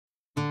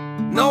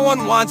No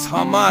one wants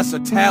Hamas or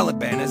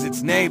Taliban as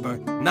its neighbor,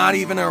 not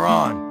even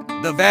Iran.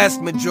 The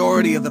vast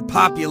majority of the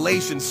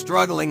population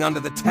struggling under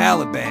the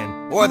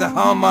Taliban, or the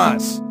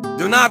Hamas,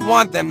 do not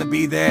want them to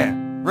be there.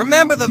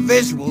 Remember the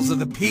visuals of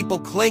the people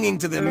clinging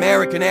to the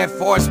American Air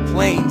Force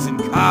planes in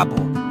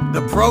Kabul,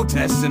 the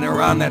protests in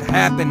Iran that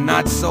happened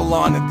not so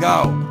long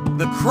ago,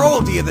 the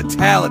cruelty of the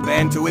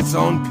Taliban to its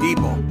own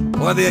people,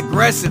 or the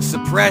aggressive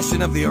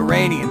suppression of the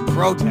Iranian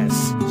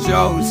protests,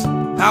 shows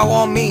how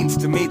all means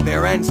to meet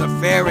their ends are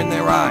fair in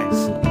their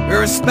eyes,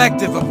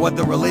 irrespective of what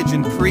the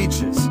religion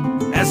preaches.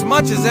 As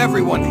much as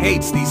everyone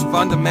hates these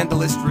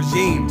fundamentalist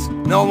regimes,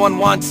 no one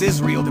wants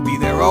Israel to be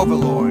their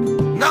overlord.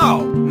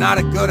 No, not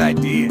a good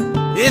idea.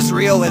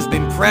 Israel has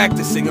been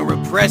practicing a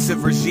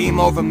repressive regime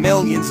over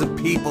millions of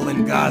people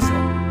in Gaza,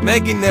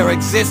 making their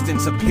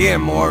existence appear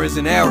more as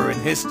an error in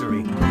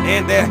history,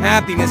 and their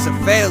happiness a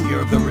failure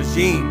of the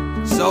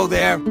regime. So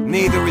there,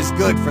 neither is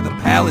good for the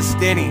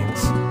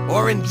Palestinians,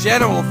 or in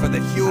general for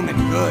the human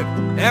good,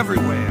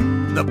 everywhere.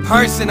 The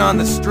person on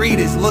the street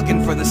is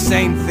looking for the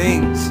same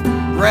things: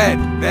 bread,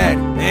 bed,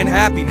 and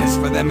happiness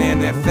for them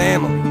and their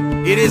family.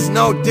 It is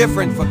no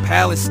different for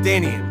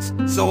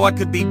Palestinians, so what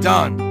could be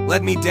done?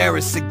 Let me dare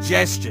a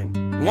suggestion.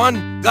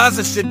 1.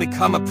 Gaza should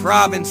become a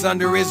province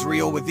under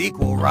Israel with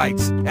equal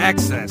rights,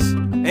 access,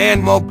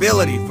 and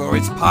mobility for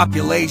its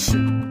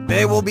population.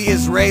 They will be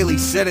Israeli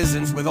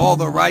citizens with all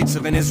the rights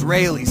of an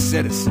Israeli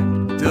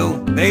citizen.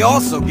 2. They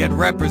also get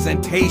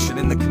representation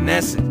in the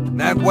Knesset.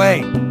 That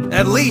way,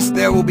 at least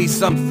there will be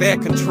some fair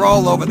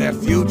control over their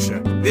future.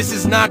 This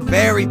is not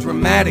very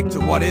dramatic to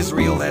what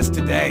Israel has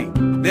today.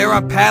 There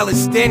are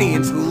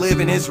Palestinians who live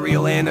in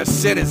Israel and are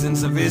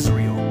citizens of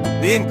Israel.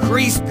 The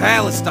increased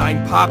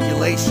Palestine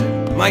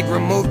population might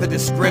remove the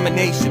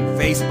discrimination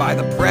faced by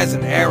the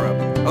present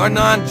Arab or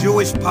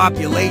non-Jewish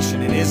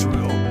population in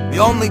Israel. The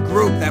only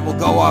group that will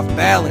go off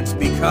balance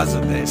because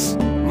of this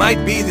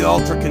might be the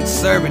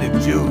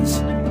ultra-conservative Jews.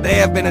 They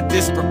have been a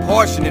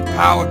disproportionate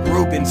power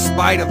group in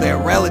spite of their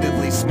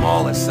relatively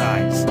smaller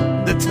size.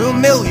 The 2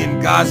 million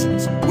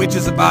Gazans, which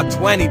is about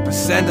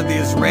 20% of the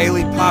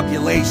Israeli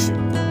population,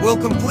 will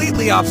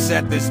completely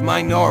offset this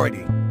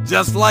minority.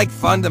 Just like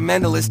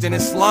fundamentalist in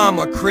Islam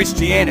or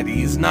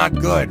Christianity is not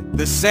good,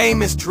 the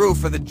same is true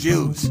for the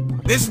Jews.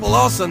 This will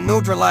also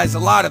neutralize a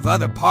lot of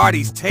other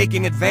parties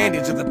taking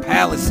advantage of the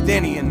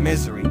Palestinian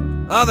misery.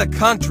 Other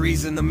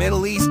countries in the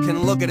Middle East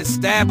can look at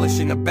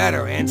establishing a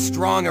better and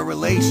stronger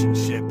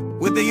relationship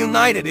with the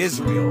United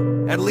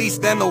Israel. At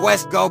least then the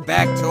West go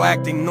back to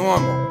acting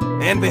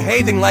normal and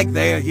behaving like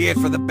they are here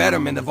for the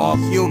betterment of all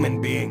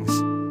human beings,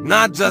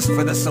 not just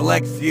for the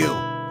select few.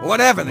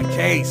 Whatever the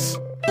case,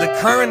 the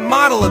current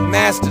model of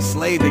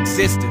master-slave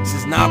existence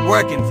is not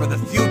working for the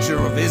future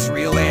of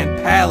Israel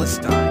and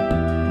Palestine.